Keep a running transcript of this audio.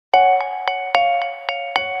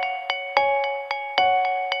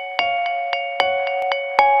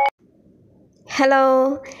Hello,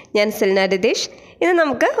 ഞാൻ സിൽന രതീഷ്. ഇത്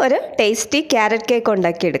നമുക്ക് ഒരു ടേസ്റ്റി ക്യാരറ്റ് കേക്ക്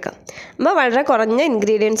ഉണ്ടാക്കിയെടുക്കാം. അപ്പോൾ വളരെ കുറഞ്ഞ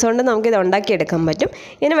ഇൻഗ്രീഡിയൻസ് കൊണ്ട് നമുക്കിത് ഉണ്ടാക്കിയെടുക്കാൻ പറ്റും.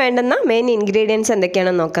 ഇതിന് വേണ്ടുന്ന മെയിൻ ഇൻഗ്രീഡിയൻസ്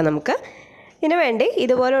എന്തൊക്കെയാണെന്ന് നോക്കാം നമുക്ക്. ഇതിന് വേണ്ടി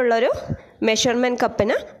ഇതുപോലുള്ളൊരു മെഷർമെൻറ്റ്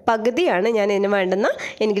കപ്പിന് പകുതിയാണ് ഞാൻ ഇതിന് വേണ്ടുന്ന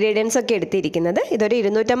ഇൻഗ്രീഡിയൻസ് ഒക്കെ എടുത്തിരിക്കുന്നത്. ഇതൊരു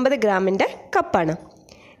 250 ഗ്രാമിൻ്റെ കപ്പാണ്.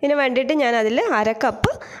 ഇതിന് വേണ്ടിയിട്ട് ഞാൻ അതിൽ 1/2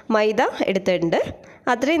 കപ്പ് മൈദ എടുത്തിട്ടുണ്ട്.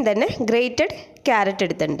 അത്രയും തന്നെ ഗ്രേറ്റഡ് ക്യാരറ്റ്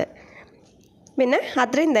എടുത്തിട്ടുണ്ട്. പിന്നെ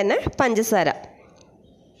അത്രയും തന്നെ പഞ്ചസാര.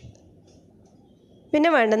 പിന്നെ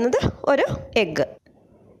വേണ്ടുന്നത് ഒരു എഗ്ഗ്.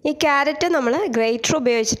 ഈ ക്യാരറ്റ് നമ്മൾ ഗ്രേറ്റർ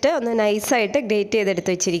ഉപയോഗിച്ചിട്ട് ഒന്ന് നൈസായിട്ട് ഗ്രേറ്റ്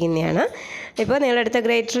ചെയ്തെടുത്ത് വെച്ചിരിക്കുന്നതാണ്. ഇപ്പോൾ നിങ്ങളെടുത്ത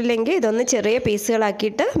ഗ്രേറ്റർ ഇല്ലെങ്കിൽ ഇതൊന്ന് ചെറിയ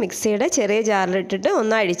പീസുകളാക്കിയിട്ട് മിക്സിയുടെ ചെറിയ ജാറിലിട്ടിട്ട്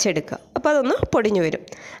ഒന്ന് അടിച്ചെടുക്കുക. അപ്പോൾ അതൊന്ന് പൊടിഞ്ഞു വരും.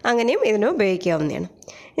 അങ്ങനെയും ഇതിന് ഉപയോഗിക്കാവുന്നതാണ്.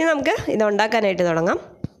 ഇനി നമുക്ക് ഇത് ഉണ്ടാക്കാനായിട്ട് തുടങ്ങാം.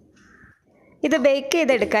 ഇത് ബേക്ക്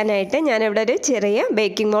ചെയ്തെടുക്കാനായിട്ട് ഞാനിവിടെ ഒരു ചെറിയ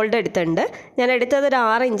ബേക്കിംഗ് മോൾഡ് എടുത്തിട്ടുണ്ട്. ഞാൻ എടുത്തത് ഒരു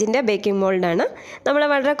 6 ഇഞ്ചിൻ്റെ ബേക്കിംഗ് മോൾഡാണ്. നമ്മൾ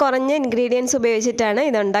വളരെ കുറഞ്ഞ ഇൻഗ്രീഡിയൻസ് ഉപയോഗിച്ചിട്ടാണ്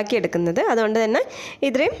ഇത് ഉണ്ടാക്കിയെടുക്കുന്നത്. അതുകൊണ്ട് തന്നെ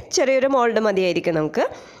ഇത്രയും ചെറിയൊരു മോൾഡ് മതിയായിരിക്കും നമുക്ക്.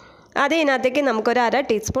 ആദ്യം ഇതിനകത്തേക്ക് നമുക്കൊരു 1/2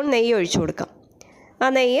 ടീസ്പൂൺ നെയ്യ് ഒഴിച്ചു കൊടുക്കാം. ആ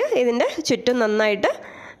നെയ്യ് ഇതിൻ്റെ ചുറ്റും നന്നായിട്ട്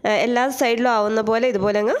എല്ലാ സൈഡിലും ആവുന്ന പോലെ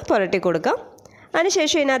ഇതുപോലെ അങ്ങ് പുരട്ടി കൊടുക്കാം.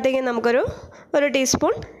 അതിനുശേഷം ഇതിനകത്തേക്ക് നമുക്കൊരു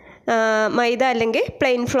ടീസ്പൂൺ മൈദ അല്ലെങ്കിൽ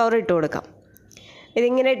പ്ലെയിൻ ഫ്ലോർ ഇട്ട് കൊടുക്കാം.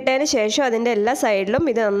 ഇതിങ്ങനെ ഇട്ടതിന് ശേഷം അതിൻ്റെ എല്ലാ സൈഡിലും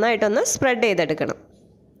ഇത് നന്നായിട്ടൊന്ന് സ്പ്രെഡ് ചെയ്തെടുക്കണം.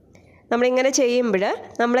 നമ്മളിങ്ങനെ ചെയ്യുമ്പോൾ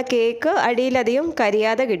നമ്മളെ കേക്ക് അടിയിലധികം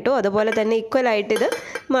കരിയാതെ കിട്ടും. അതുപോലെ തന്നെ ഈക്വലായിട്ട് ഇത്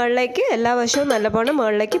മുകളിലേക്ക് എല്ലാ വശവും നല്ലപോലെ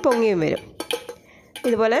മുകളിലേക്ക് പൊങ്ങിയും വരും.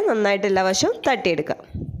 ഇതുപോലെ നന്നായിട്ട് എല്ലാ വശവും തട്ടിയെടുക്കാം.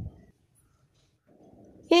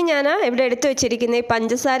 ഇനി ഞാൻ ഇവിടെ എടുത്തു വെച്ചിരിക്കുന്ന ഈ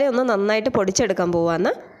പഞ്ചസാര ഒന്ന് നന്നായിട്ട് പൊടിച്ചെടുക്കാൻ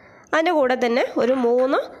പോവാന്ന്. അതിൻ്റെ കൂടെ തന്നെ ഒരു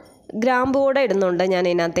 3 ഗ്രാമ്പു കൂടെ ഇടുന്നുണ്ട് ഞാൻ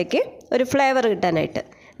ഇതിനകത്തേക്ക്, ഒരു ഫ്ലേവർ കിട്ടാനായിട്ട്.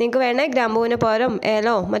 നിങ്ങൾക്ക് വേണേൽ ഗ്രാമ്പൂവിന് പകരം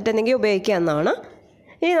ഏലോ മറ്റെന്തെങ്കിലും ഉപയോഗിക്കാവുന്നതാണ്.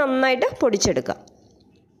 ഇനി നന്നായിട്ട് പൊടിച്ചെടുക്കുക.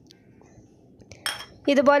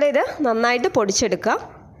 ഇതുപോലെ ഇത് നന്നായിട്ട് പൊടിച്ചെടുക്കുക.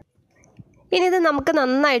 ഇനി ഇത് നമുക്ക്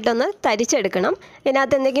നന്നായിട്ടൊന്ന് തരിച്ചെടുക്കണം.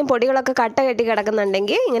 ഇതിനകത്ത് എന്തെങ്കിലും പൊടികളൊക്കെ കട്ട കെട്ടി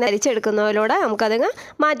കിടക്കുന്നുണ്ടെങ്കിൽ ഇങ്ങനെ തരിച്ചെടുക്കുന്നതിലൂടെ നമുക്കതങ്ങ്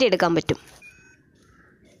മാറ്റിയെടുക്കാൻ പറ്റും.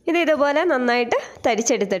 ഇതുപോലെ നന്നായിട്ട്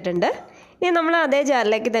തരിച്ചെടുത്തിട്ടുണ്ട്. ഇനി നമ്മൾ അതേ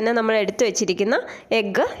ജാറിലേക്ക് തന്നെ നമ്മൾ എടുത്തു വെച്ചിരിക്കുന്ന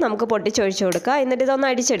എഗ്ഗ് നമുക്ക് പൊട്ടിച്ചൊഴിച്ച് കൊടുക്കുക. എന്നിട്ട് ഇതൊന്ന്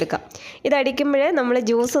അടിച്ചെടുക്കാം. ഇത് അടിക്കുമ്പോഴേ നമ്മൾ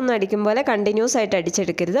ജ്യൂസ് ഒന്നും അടിക്കും പോലെ കണ്ടിന്യൂസ് ആയിട്ട്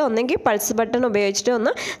അടിച്ചെടുക്കരുത്. ഒന്നെങ്കിൽ പൾസ് ബട്ടൺ ഉപയോഗിച്ചിട്ട്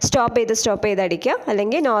ഒന്ന് സ്റ്റോപ്പ് ചെയ്ത് അടിക്കുക.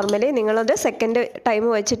 അല്ലെങ്കിൽ നോർമലി നിങ്ങളൊരു സെക്കൻഡ് ടൈം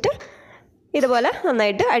വെച്ചിട്ട് ഇതുപോലെ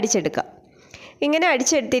നന്നായിട്ട് അടിച്ചെടുക്കുക. ഇങ്ങനെ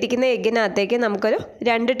അടിച്ചെടുത്തിരിക്കുന്ന എഗ്ഗിനകത്തേക്ക് നമുക്കൊരു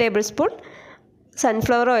 2 ടേബിൾ സ്പൂൺ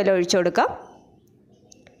സൺഫ്ലവർ ഓയിൽ ഒഴിച്ചു കൊടുക്കാം.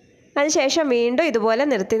 അതിനുശേഷം വീണ്ടും ഇതുപോലെ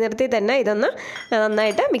നിർത്തി തന്നെ ഇതൊന്ന്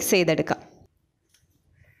നന്നായിട്ട് മിക്സ് ചെയ്തെടുക്കാം.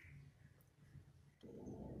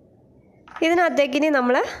 ഇതിനകത്തേക്ക് ഇനി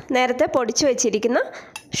നമ്മൾ നേരത്തെ പൊടിച്ച് വെച്ചിരിക്കുന്ന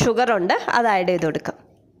ഷുഗറുണ്ട്, അത് ആഡ് ചെയ്ത് കൊടുക്കാം.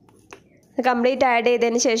 കംപ്ലീറ്റ് ആഡ്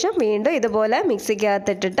ചെയ്തതിന് ശേഷം വീണ്ടും ഇതുപോലെ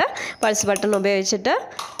മിക്സിക്കകത്തിട്ടിട്ട് പൾസ് ബട്ടൺ ഉപയോഗിച്ചിട്ട്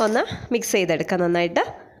ഒന്ന് മിക്സ് ചെയ്തെടുക്കാം നന്നായിട്ട്.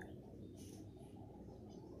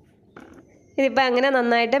 ഇതിപ്പോൾ അങ്ങനെ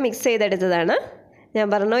നന്നായിട്ട് മിക്സ് ചെയ്തെടുത്തതാണ്. ഞാൻ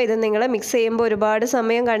പറഞ്ഞു, ഇത് നിങ്ങൾ മിക്സ് ചെയ്യുമ്പോൾ ഒരുപാട്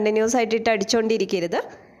സമയം കണ്ടിന്യൂസ് ആയിട്ട് അടിച്ചുകൊണ്ടിരിക്കരുത്.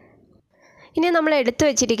 ഇനി നമ്മൾ എടുത്തു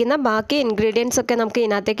വെച്ചിരിക്കുന്ന ബാക്കി ഇൻഗ്രീഡിയൻസ് ഒക്കെ നമുക്ക്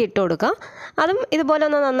ഇതിനകത്തേക്ക് ഇട്ട് കൊടുക്കാം. അതും ഇതുപോലെ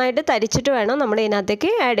ഒന്ന് നന്നായിട്ട് തരിച്ചിട്ട് വേണം നമ്മൾ ഇതിനകത്തേക്ക്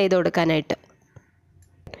ആഡ് ചെയ്ത് കൊടുക്കാനായിട്ട്.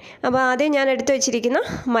 അപ്പോൾ ആദ്യം ഞാൻ എടുത്തു വെച്ചിരിക്കുന്ന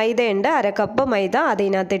മൈദയുണ്ട്, 1/2 കപ്പ് മൈദ, അത്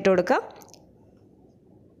ഇതിനകത്ത് ഇട്ട് കൊടുക്കാം.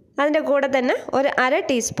 അതിൻ്റെ കൂടെ തന്നെ ഒരു 1/2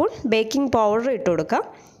 ടീസ്പൂൺ ബേക്കിംഗ് പൗഡർ ഇട്ട് കൊടുക്കാം.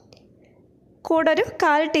 കൂടെ ഒരു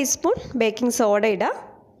 1/4 ടീസ്പൂൺ ബേക്കിംഗ് സോഡ ഇടാം.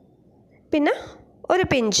 പിന്നെ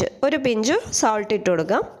ഒരു പിഞ്ച് സോൾട്ട് ഇട്ട്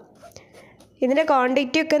കൊടുക്കാം. ഇതിൻ്റെ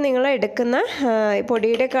ക്വാണ്ടിറ്റിയൊക്കെ നിങ്ങൾ എടുക്കുന്ന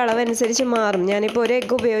പൊടിയുടെയൊക്കെ അളവനുസരിച്ച് മാറും. ഞാനിപ്പോൾ ഒരു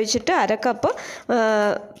എഗ്ഗ് ഉപയോഗിച്ചിട്ട് 1/2 കപ്പ്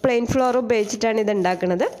പ്ലെയിൻ ഫ്ലോർ ഉപയോഗിച്ചിട്ടാണ് ഇത്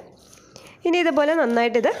ഉണ്ടാക്കുന്നത്. ഇനി ഇതുപോലെ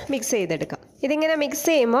നന്നായിട്ട് ഇത് മിക്സ് ചെയ്തെടുക്കാം. ഇതിങ്ങനെ മിക്സ്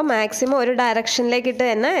ചെയ്യുമ്പോൾ മാക്സിമം ഒരു ഡയറക്ഷനിലേക്കിട്ട്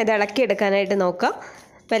തന്നെ ഇത് ഇളക്കിയെടുക്കാനായിട്ട് നോക്കാം.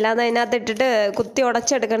 അപ്പോൾ അല്ലാതെ അതിനകത്ത് ഇട്ടിട്ട് കുത്തി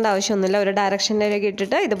ഉടച്ചെടുക്കേണ്ട ആവശ്യമൊന്നുമില്ല. ഒരു ഡയറക്ഷനിലേക്ക്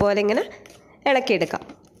ഇട്ടിട്ട് ഇതുപോലെ ഇങ്ങനെ ഇളക്കിയെടുക്കാം.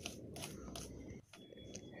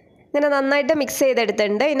 ഇങ്ങനെ നന്നായിട്ട് മിക്സ്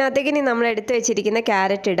ചെയ്തെടുത്തിട്ടുണ്ട്. ഇതിനകത്തേക്ക് ഇനി നമ്മൾ എടുത്ത് വെച്ചിരിക്കുന്ന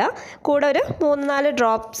ക്യാരറ്റ് ഇടാം. കൂടെ ഒരു 3-4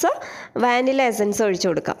 ഡ്രോപ്സ് വാനില എസൻസ് ഒഴിച്ചു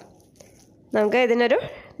കൊടുക്കാം. നമുക്ക് ഇതിനൊരു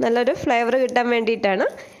നല്ലൊരു ഫ്ലേവർ കിട്ടാൻ വേണ്ടിയിട്ടാണ്.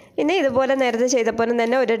 ഇനി ഇതുപോലെ നേരത്തെ ചെയ്തപ്പോൾ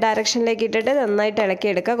തന്നെ ഒരു ഡയറക്ഷനിലേക്ക് ഇട്ടിട്ട് നന്നായിട്ട്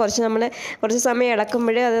ഇളക്കിയെടുക്കുക. കുറച്ച് സമയം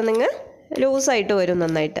ഇളക്കുമ്പോഴേ അത് നിങ്ങൾ ലൂസായിട്ട് വരും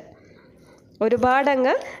നന്നായിട്ട്.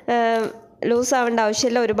 ഒരുപാടങ്ങ് ലൂസ് ആവേണ്ട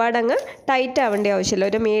ആവശ്യമില്ല, ഒരുപാടങ്ങ് ടൈറ്റ് ആവേണ്ട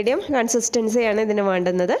ആവശ്യമില്ല. ഒരു മീഡിയം കൺസിസ്റ്റൻസിയാണ് ഇതിന്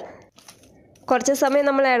വേണ്ടുന്നത്. കുറച്ച് സമയം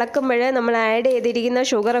നമ്മൾ ഇളക്കുമ്പോഴേ നമ്മൾ ആഡ് ചെയ്തിരിക്കുന്ന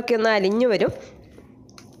ഷുഗറൊക്കെ ഒന്ന് അലിഞ്ഞു വരും.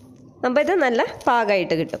 അപ്പോൾ ഇത് നല്ല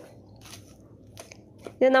പാകമായിട്ട് കിട്ടും.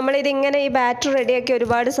 ഇത് നമ്മളിതിങ്ങനെ ഈ ബാറ്റർ റെഡിയാക്കി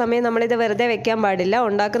ഒരുപാട് സമയം നമ്മളിത് വെറുതെ വെക്കാൻ പാടില്ല.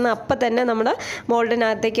 ഉണ്ടാക്കുന്ന അപ്പം തന്നെ നമ്മൾ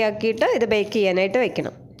മോൾഡിനകത്തേക്ക് ആക്കിയിട്ട് ഇത് ബേക്ക് ചെയ്യാനായിട്ട്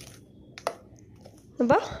വെക്കണം.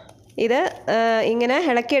 അപ്പോൾ ഇത് ഇങ്ങനെ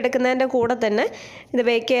ഇളക്കിയെടുക്കുന്നതിൻ്റെ കൂടെ തന്നെ ഇത്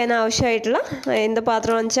ബേക്ക് ചെയ്യാൻ ആവശ്യമായിട്ടുള്ള എന്ത്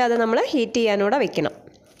പാത്രമെന്ന് വെച്ചാൽ അത് നമ്മൾ ഹീറ്റ് ചെയ്യാനൂടെ വെക്കണം.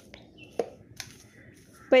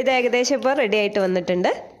 അപ്പോൾ ഇത് ഏകദേശം ഇപ്പോൾ റെഡി ആയിട്ട് വന്നിട്ടുണ്ട്.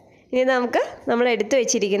 ഇനി നമുക്ക് നമ്മൾ എടുത്തു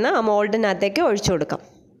വെച്ചിരിക്കുന്ന ആ മോൾഡിനകത്തേക്ക് ഒഴിച്ചു കൊടുക്കാം.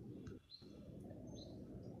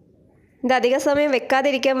 ഇത് അധിക സമയം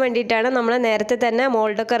വെക്കാതിരിക്കാൻ വേണ്ടിയിട്ടാണ് നമ്മൾ നേരത്തെ തന്നെ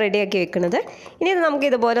മോൾഡൊക്കെ റെഡിയാക്കി വെക്കുന്നത്. ഇനി ഇത് നമുക്ക്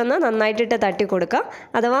ഇതുപോലെ ഒന്ന് നന്നായിട്ടിട്ട് തട്ടി കൊടുക്കാം.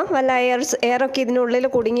 അഥവാ വല്ല എയറൊക്കെ ഇതിനുള്ളിൽ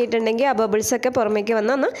കുടുങ്ങിയിട്ടുണ്ടെങ്കിൽ ആ ബബിൾസൊക്കെ പുറമേക്ക്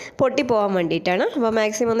വന്ന് ഒന്ന് പൊട്ടിപ്പോകാൻ വേണ്ടിയിട്ടാണ്. അപ്പോൾ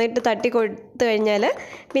മാക്സിമം ഒന്നിട്ട് തട്ടി കൊടുത്തു കഴിഞ്ഞാൽ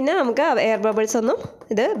പിന്നെ നമുക്ക് എയർ ബബിൾസ് ഒന്നും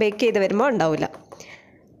ഇത് ബേക്ക് ചെയ്ത് വരുമ്പോൾ ഉണ്ടാവില്ല.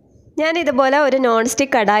 ഞാനിതുപോലെ ഒരു നോൺ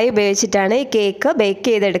സ്റ്റിക്ക് കടായി ഉപയോഗിച്ചിട്ടാണ് ഈ കേക്ക് ബേക്ക്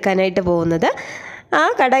ചെയ്തെടുക്കാനായിട്ട് പോകുന്നത്. ആ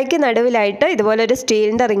കടായിക്ക് നടുവിലായിട്ട് ഇതുപോലെ ഒരു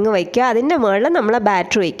സ്റ്റീലിൻ്റെ റിങ് വയ്ക്കുക. അതിൻ്റെ മുകളിൽ നമ്മൾ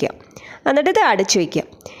ബാറ്റർ വയ്ക്കുക. എന്നിട്ട് ഇത് അടച്ചു വയ്ക്കുക.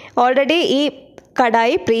 ഓൾറെഡി ഈ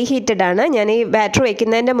കടായി പ്രീ ഹീറ്റഡ് ആണ്. ഞാൻ ഈ ബാറ്റർ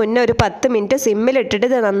വയ്ക്കുന്നതിൻ്റെ മുന്നേ ഒരു 10 മിനിറ്റ് സിമ്മിലിട്ടിട്ട്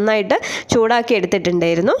ഇത് നന്നായിട്ട് ചൂടാക്കി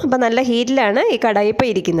എടുത്തിട്ടുണ്ടായിരുന്നു. അപ്പോൾ നല്ല ഹീറ്റിലാണ് ഈ കടായി ഇപ്പോൾ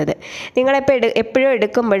ഇരിക്കുന്നത്. നിങ്ങളിപ്പോൾ എപ്പോഴും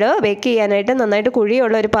എടുക്കുമ്പോൾ ബേക്ക് ചെയ്യാനായിട്ട് നന്നായിട്ട്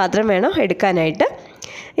കുഴിയുള്ള ഒരു പാത്രം വേണം എടുക്കാനായിട്ട്.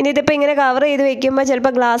 ഇനി ഇതിപ്പോൾ ഇങ്ങനെ കവർ ചെയ്ത് വെക്കുമ്പോൾ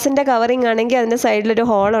ചിലപ്പോൾ ഗ്ലാസിൻ്റെ കവറിങ് ആണെങ്കിൽ അതിൻ്റെ സൈഡിലൊരു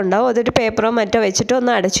ഹോൾ ഉണ്ടാവും. അതൊരു പേപ്പറോ മറ്റോ വെച്ചിട്ട്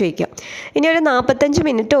ഒന്ന് അടച്ചു വയ്ക്കാം. ഇനി ഒരു 45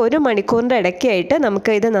 മിനിറ്റ് 1 മണിക്കൂറിൻ്റെ ഇടയ്ക്കായിട്ട്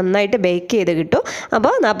നമുക്ക് ഇത് നന്നായിട്ട് ബേക്ക് ചെയ്ത് കിട്ടും.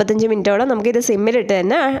 അപ്പോൾ 45 മിനിറ്റോളം നമുക്കിത് സിമ്മിലിട്ട്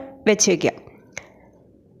തന്നെ വെച്ച് വയ്ക്കാം.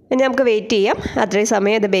 ഇനി നമുക്ക് വെയിറ്റ് ചെയ്യാം അത്രയും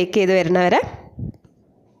സമയം ഇത് ബേക്ക് ചെയ്ത് വരുന്നവരെ.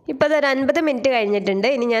 ഇപ്പോൾ അതൊരു 50 മിനിറ്റ് കഴിഞ്ഞിട്ടുണ്ട്.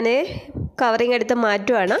 ഇനി ഞാൻ കവറിങ് എടുത്ത്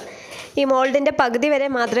മാറ്റുവാണ്. ഈ മോൾഡിൻ്റെ പകുതി വരെ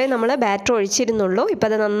മാത്രമേ നമ്മൾ ബാറ്റർ ഒഴിച്ചിരുന്നുള്ളൂ. ഇപ്പോൾ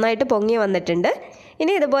അത് നന്നായിട്ട് പൊങ്ങി വന്നിട്ടുണ്ട്.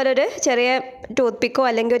 ഇനി ഇതുപോലൊരു ചെറിയ ടൂത്ത് പിക്കോ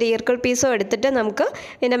അല്ലെങ്കിൽ ഒരു ഈർക്കിൾ പീസോ എടുത്തിട്ട് നമുക്ക്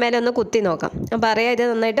ഇതിൻ്റെ മേലെ ഒന്ന് കുത്തി നോക്കാം. അപ്പോൾ അറിയാം ഇത്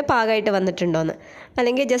നന്നായിട്ട് പാകമായിട്ട് വന്നിട്ടുണ്ടോയെന്ന്.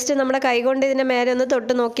 അല്ലെങ്കിൽ ജസ്റ്റ് നമ്മുടെ കൈ കൊണ്ട് ഇതിൻ്റെ മേലെ ഒന്ന്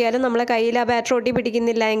തൊട്ട് നോക്കിയാലും നമ്മളെ കയ്യിൽ ആ ബാറ്റർ ഒട്ടി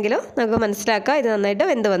പിടിക്കുന്നില്ല എങ്കിലും നമുക്ക് മനസ്സിലാക്കാം ഇത് നന്നായിട്ട്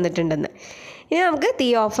വെന്ത് വന്നിട്ടുണ്ടെന്ന്. ഇനി നമുക്ക് തീ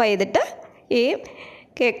ഓഫ് ചെയ്തിട്ട് ഈ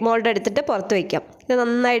കേക്ക് മോൾഡ് എടുത്തിട്ട് പുറത്ത് വയ്ക്കാം. ഇത്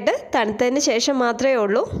നന്നായിട്ട് തണുത്തതിന് ശേഷം മാത്രമേ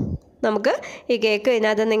ഉള്ളൂ നമുക്ക് ഈ കേക്ക്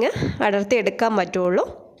ഇതിനകത്ത് നിങ്ങൾ അടർത്തി എടുക്കാൻ പറ്റുള്ളൂ.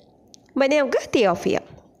 അപ്പോൾ ഇനി നമുക്ക് തീ ഓഫ് ചെയ്യാം.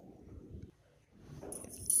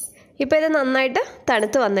 ഇപ്പോൾ ഇത് നന്നായിട്ട്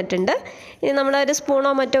തണുത്ത് വന്നിട്ടുണ്ട്. ഇനി നമ്മളൊരു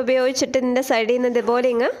സ്പൂണോ മറ്റോ ഉപയോഗിച്ചിട്ട് ഇതിൻ്റെ സൈഡിൽ നിന്ന് ഇതുപോലെ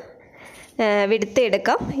ഇങ്ങ്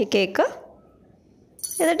വിടുത്തിയെടുക്കാം ഈ കേക്ക്.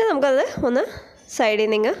 എന്നിട്ട് നമുക്കത് ഒന്ന് സൈഡിൽ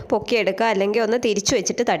നിന്ന് പൊക്കിയെടുക്കാം, അല്ലെങ്കിൽ ഒന്ന് തിരിച്ചു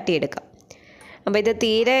വെച്ചിട്ട് തട്ടിയെടുക്കാം. അപ്പോൾ ഇത്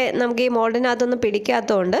തീരെ നമുക്ക് ഈ മോൾഡിനകത്തൊന്നും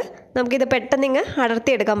പിടിക്കാത്തതുകൊണ്ട് നമുക്കിത് പെട്ടെന്ന് ഇങ്ങ്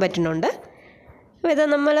അടർത്തിയെടുക്കാൻ പറ്റുന്നുണ്ട്. അപ്പോൾ ഇത്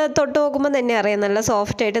നമ്മൾ തൊട്ട് നോക്കുമ്പോൾ തന്നെ അറിയാം നല്ല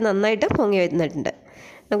സോഫ്റ്റായിട്ട് നന്നായിട്ട് പൊങ്ങി വരുന്നുണ്ട്.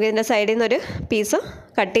 നമുക്കിതിൻ്റെ സൈഡിൽ നിന്നൊരു പീസ്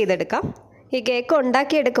കട്ട് ചെയ്തെടുക്കാം. ഈ കേക്ക്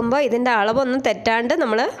ഉണ്ടാക്കിയെടുക്കുമ്പോൾ ഇതിൻ്റെ അളവൊന്നും തെറ്റാണ്ട്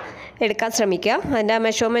നമ്മൾ എടുക്കാൻ ശ്രമിക്കുക. അതിൻ്റെ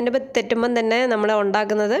മെഷർമെൻറ്റ് തെറ്റുമ്പം തന്നെ നമ്മൾ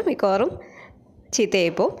ഉണ്ടാക്കുന്നത് മിക്കവാറും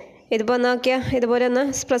ചീത്തയായിപ്പോവും. ഇതിപ്പോൾ നോക്കിയാൽ ഇതുപോലെ ഒന്ന്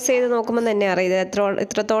പ്രസ് ചെയ്ത് നോക്കുമ്പോൾ തന്നെ അറിയാം ഇത്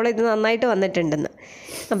എത്രത്തോളം ഇത് നന്നായിട്ട് വന്നിട്ടുണ്ടെന്ന്.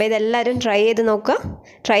 അപ്പോൾ ഇതെല്ലാവരും ട്രൈ ചെയ്ത് നോക്കുക.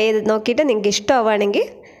 ട്രൈ ചെയ്ത് നോക്കിയിട്ട് നിങ്ങൾക്ക് ഇഷ്ടമാവുകയാണെങ്കിൽ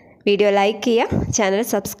വീഡിയോ ലൈക്ക് ചെയ്യുക, ചാനൽ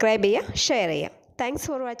സബ്സ്ക്രൈബ് ചെയ്യുക, ഷെയർ ചെയ്യുക. Thanks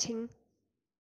for watching.